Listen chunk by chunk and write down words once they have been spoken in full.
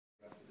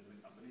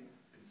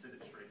send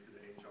it straight to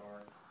the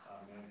HR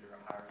manager, a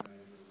hiring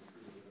manager, a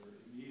recruiter, whatever.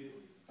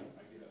 Immediately,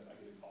 I get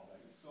a call back.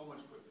 It's so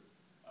much quicker,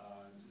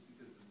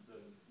 just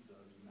because the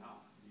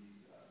amount,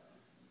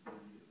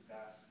 the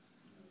vast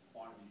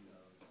quantity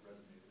of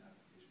resumes and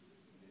applications that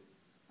you can get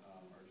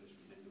are just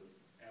ridiculous.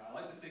 And I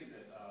like to think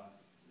that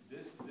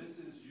this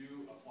is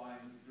you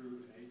applying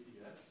through an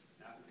ATS,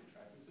 an applicant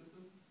tracking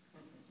system,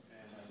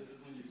 and this is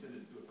when you send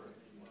it to a person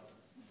email.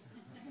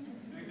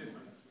 Big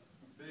difference.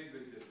 Big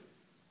difference.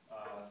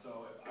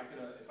 So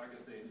if I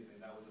could say anything,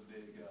 that was a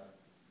big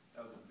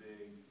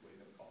wake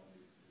up call to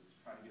me. Is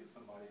trying to get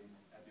somebody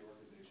at the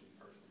organization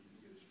personally to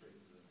get it straight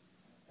to the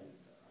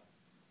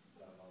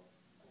that helped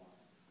a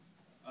lot.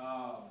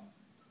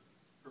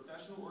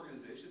 Professional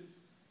organizations.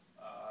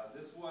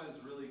 This was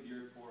really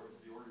geared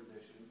towards the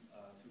organization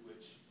to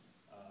which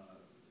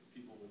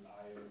people with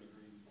IO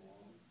degrees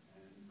belong,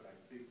 but I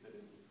think that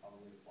it would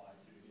probably apply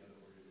to any other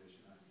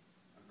organization.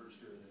 I'm pretty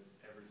sure that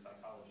every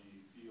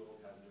psychology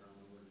field has their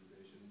own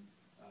organization,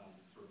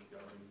 sort of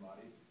governing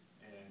body,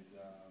 and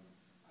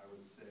I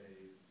would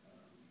say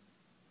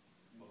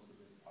most of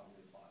it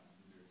probably applies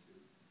there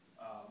too.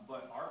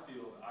 But our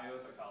field, IO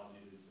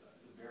psychology, is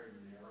a very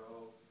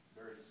narrow,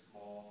 very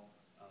small,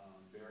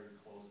 very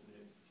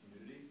close-knit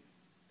community,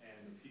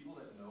 and the people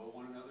that know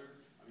one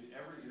another. I mean,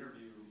 every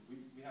interview,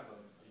 we have a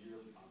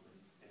yearly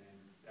conference, and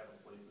we have a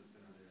placement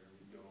center there.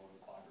 We go and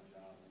apply for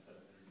jobs and set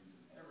up interviews.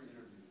 And every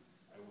interview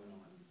I went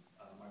on,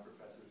 my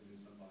professors knew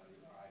somebody,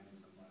 or I knew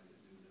somebody that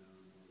knew them,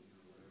 or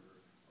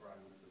whatever. Or I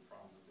went to the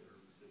prom with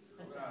their sister.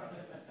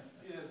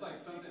 It's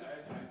like something.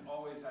 I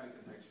always had a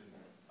connection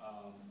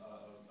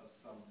of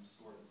some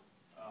sort.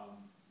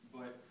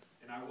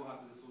 And I will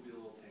have to. This will be a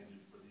little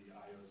tangent for the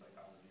IO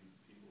psychology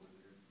people in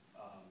there.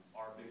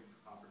 Our big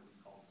conference is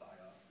called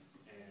PsyOp,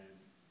 and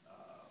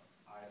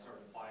I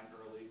started applying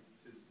early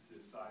to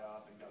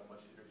PsyOp and got a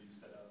bunch of interviews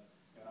set up.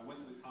 And I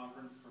went to the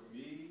conference. For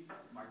me,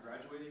 my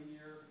graduating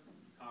year,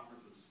 the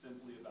conference was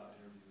simply about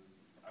interviewing.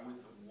 I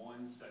went to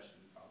one session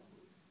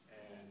probably,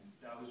 and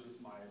that was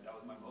my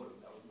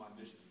motive. That was my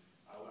mission.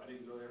 I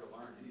didn't go there to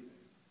learn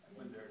anything. I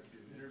went there to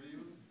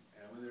interview,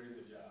 and I went there to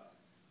get a job.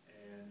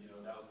 And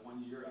that was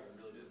 1 year I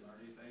really didn't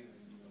learn anything.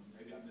 And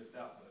maybe I missed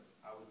out, but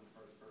I was the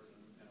first person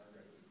in our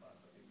graduating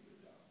class I think to get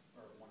a job,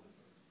 or one of the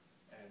first.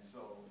 And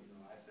so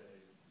I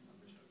say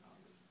mission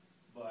accomplished.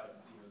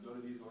 But go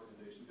to these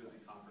organizations, go to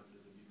these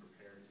conferences, and be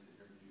prepared to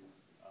interview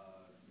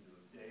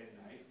day and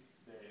night.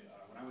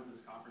 When I went to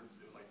this conference,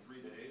 it was like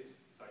 3 days.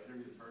 So I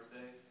interviewed the first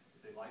day.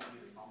 If they liked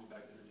me, they called me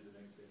back to interview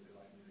the next day. If they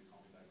liked me, they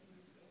called me back the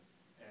next day.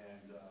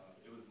 And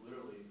it was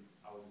literally,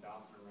 I was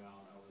bouncing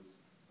around. I was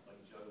like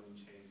juggling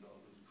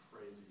chainsaws. It was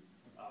crazy.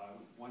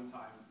 One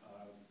time,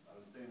 I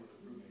was staying with a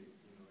roommate,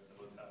 at the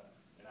hotel,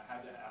 and I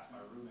had to ask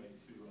my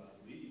roommate to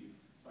leave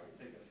so I could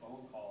take a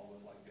phone call with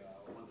like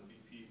one of the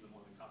VPs of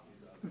one of the companies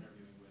that I was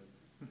interviewing with.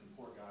 And the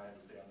poor guy had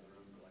to stay out of the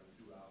room for like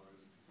 2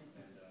 hours.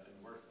 And the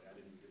worst thing, I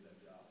didn't even get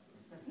that job.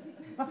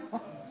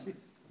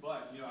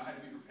 But I had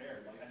to be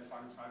prepared. Like, I had to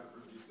find a private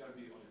room. You just got to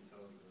be on your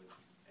toes, really.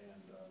 And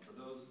for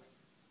those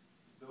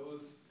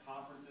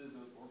conferences,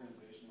 those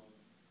organizational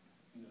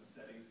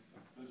settings,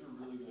 those are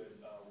really good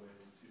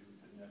ways to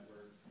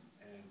network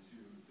and to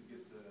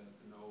get to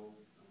know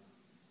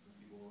some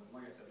people. And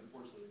like I said,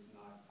 unfortunately, it's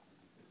not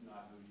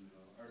who you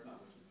know, or it's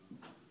not what you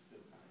know. It's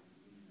still kind of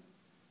who you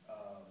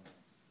know.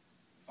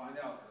 Find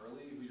out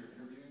early who you're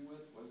interviewing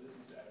with, whether this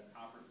is at a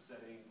conference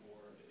setting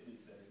or any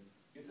setting.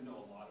 Get to know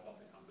a lot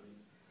about the company.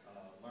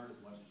 Learn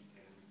as much as you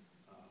can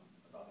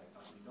about that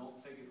company.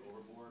 Don't take it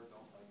overboard.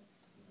 Don't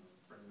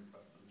friend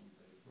request them on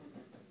Facebook.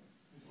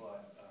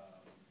 But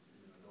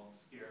don't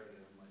scare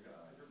them like,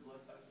 your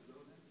blood type is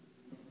over there.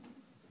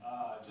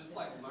 Just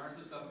learn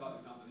some stuff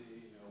about the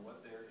company.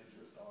 What their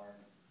interests are.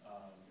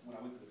 When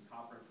I went to this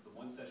conference, the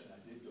one session I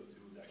did go to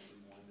was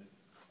actually one that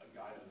a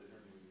guy that was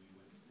interviewing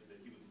me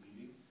that he was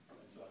leading,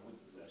 and so I went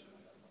to the session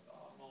and I was like,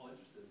 I'm all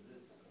interested in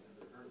this. I've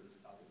never heard of this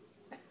topic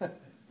before.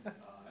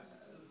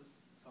 This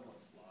is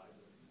somewhat sly,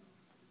 but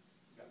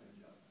it's got me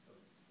a job. So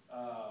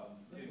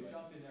let me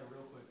jump in there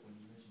real quick when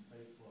you mentioned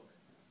Facebook.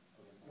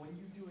 Okay. When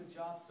you do a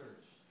job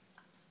search,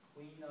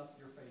 clean up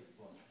your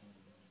Facebook.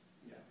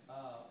 Yeah.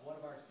 One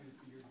of our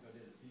students 2 years ago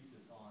did a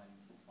thesis on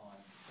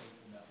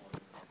social networks,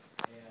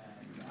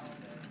 and found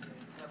that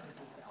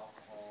references to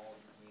alcohol,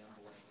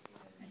 gambling,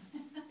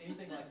 and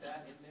anything like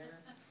that in there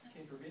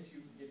can prevent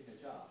you from getting a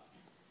job.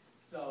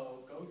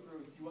 So go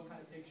through, see what kind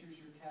of pictures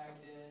you're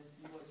tagged in,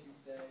 see what you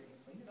say, and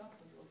clean it up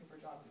when you're looking for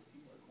a job, because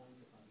people are going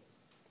to find it.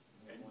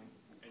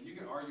 And you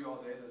can argue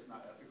all day that it's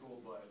not ethical,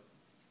 but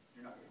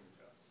you're not going to get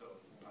a job. So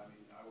I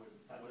mean, I would.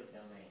 Public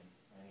domain.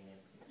 I mean,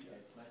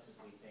 as much as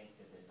we think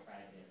that it's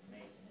private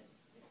information,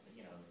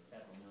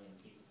 several million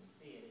people can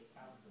see it. It's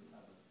probably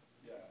public.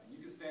 Yeah, and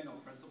you can stand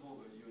on principle,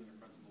 but you and your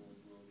principles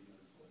will be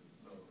unemployed.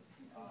 So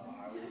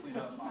I would clean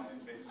up my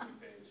Facebook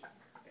page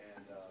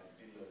and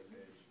any other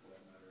page for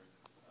that matter.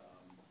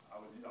 I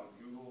would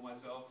Google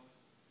myself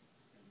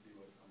and see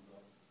what comes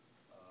up.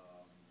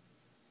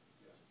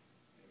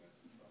 Anyway,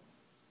 so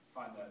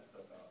find that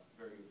stuff out.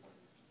 Very good point.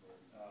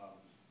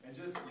 And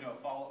just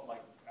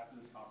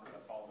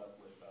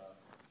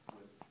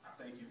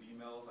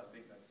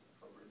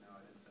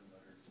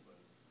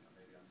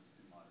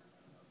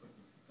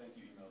thank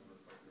you emails were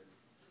appropriate,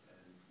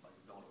 and like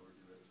don't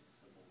overdo it. Just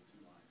a simple 2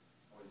 lines.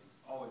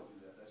 Always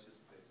do that. That's just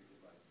basic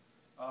advice.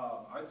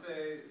 I'd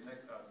say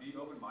next, be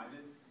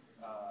open-minded,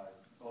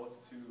 both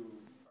to